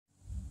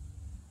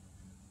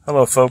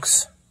Hello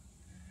folks,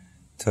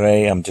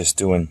 today I just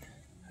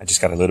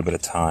got a little bit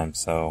of time,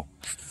 so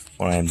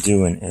what I'm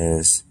doing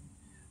is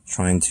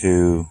trying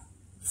to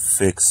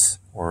fix,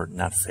 or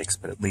not fix,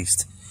 but at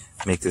least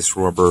make this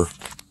rubber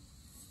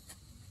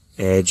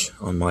edge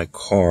on my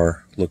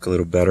car look a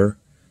little better.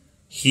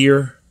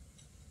 Here,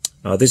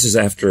 this is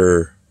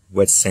after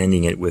wet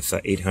sanding it with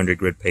 800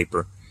 grit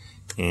paper,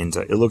 and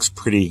it looks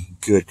pretty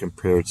good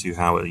compared to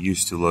how it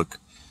used to look.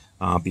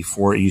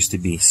 Before, it used to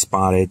be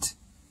spotted,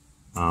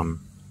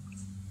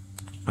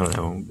 I don't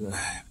know,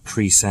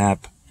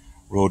 pre-sap,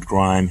 road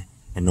grime,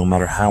 and no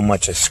matter how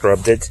much I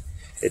scrubbed it,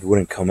 it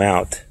wouldn't come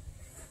out.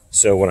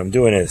 So what I'm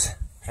doing is,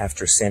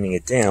 after sanding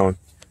it down,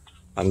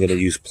 I'm going to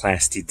use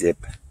Plasti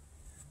Dip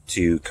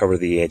to cover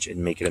the edge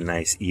and make it a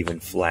nice, even,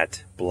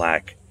 flat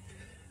black.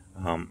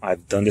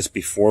 I've done this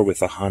before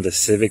with a Honda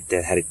Civic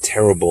that had a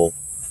terrible,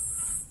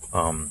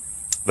 the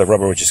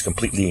rubber was just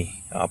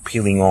completely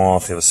peeling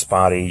off. It was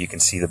spotty. You can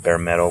see the bare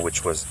metal,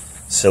 which was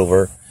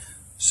silver.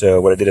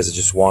 So what I did is I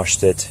just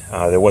washed it.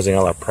 There wasn't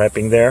a lot of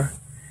prepping there.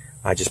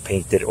 I just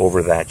painted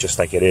over that just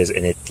like it is,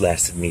 and it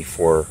lasted me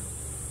for,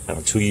 I don't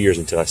know, 2 years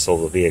until I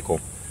sold the vehicle.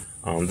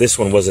 This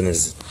one wasn't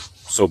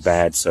so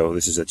bad, so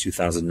this is a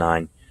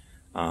 2009.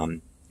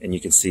 And you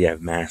can see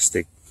I've masked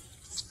it.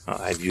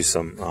 I've used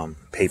some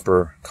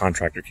paper,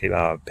 contractor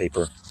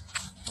paper,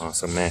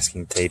 some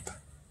masking tape.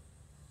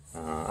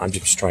 I'm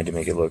just trying to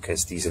make it look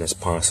as decent as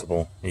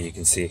possible. And you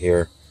can see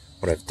here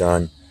what I've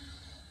done.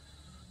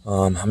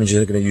 I'm just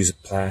going to use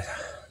a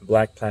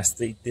black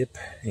Plasti Dip,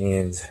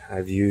 and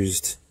I've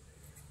used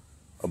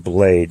a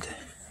blade.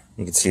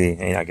 You can see,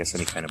 I guess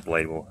any kind of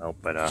blade will help,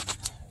 but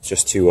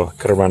just to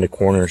cut around the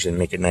corners and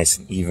make it nice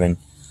and even,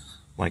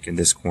 like in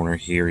this corner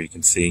here, you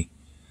can see.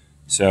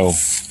 So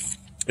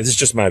this is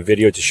just my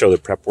video to show the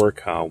prep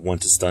work.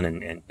 Once it's done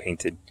and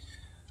painted,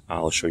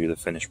 I'll show you the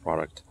finished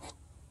product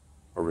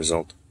or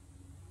result.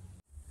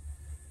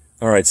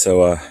 Alright,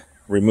 so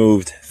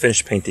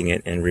finished painting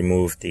it and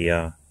removed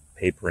the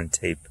paper and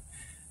tape,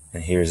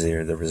 and here's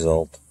the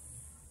result.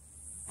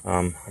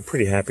 I'm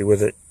pretty happy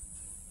with it,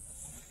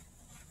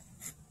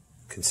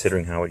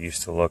 considering how it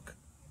used to look.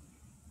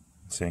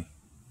 Let's see.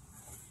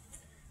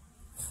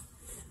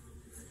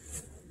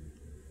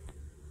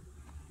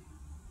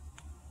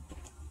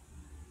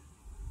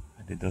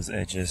 I did those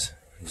edges.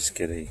 Just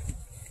get a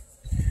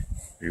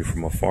view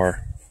from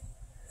afar.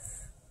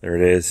 There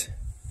it is.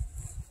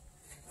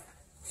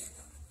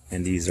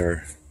 And these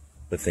are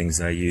the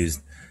things I used.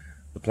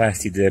 The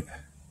Plasti Dip,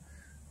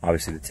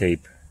 obviously the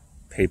tape,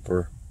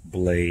 paper,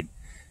 blade,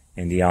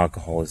 and the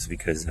alcohol is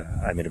because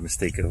I made a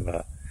mistake of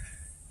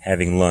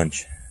having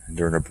lunch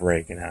during a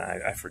break, and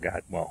I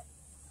forgot, well,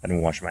 I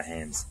didn't wash my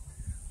hands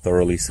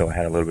thoroughly, so I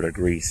had a little bit of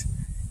grease,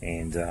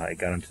 and it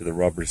got into the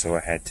rubber, so I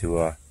had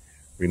to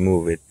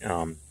remove it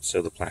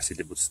so the Plasti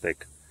Dip would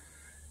stick.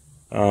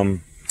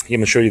 I'm going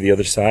to show you the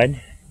other side,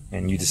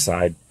 and you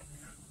decide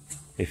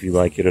if you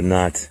like it or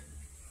not.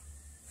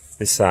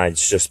 This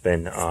side's just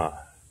been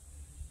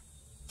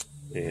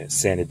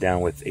sanded down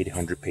with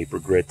 800 paper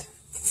grit.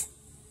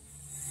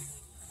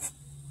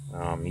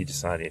 You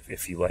decide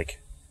if you like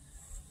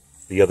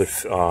the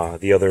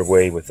other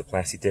way with the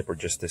Plasti Dip or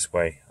just this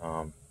way.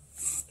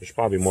 There's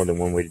probably more than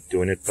one way of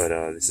doing it, but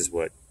this is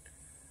what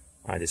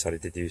I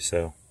decided to do.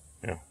 So,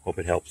 hope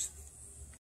it helps.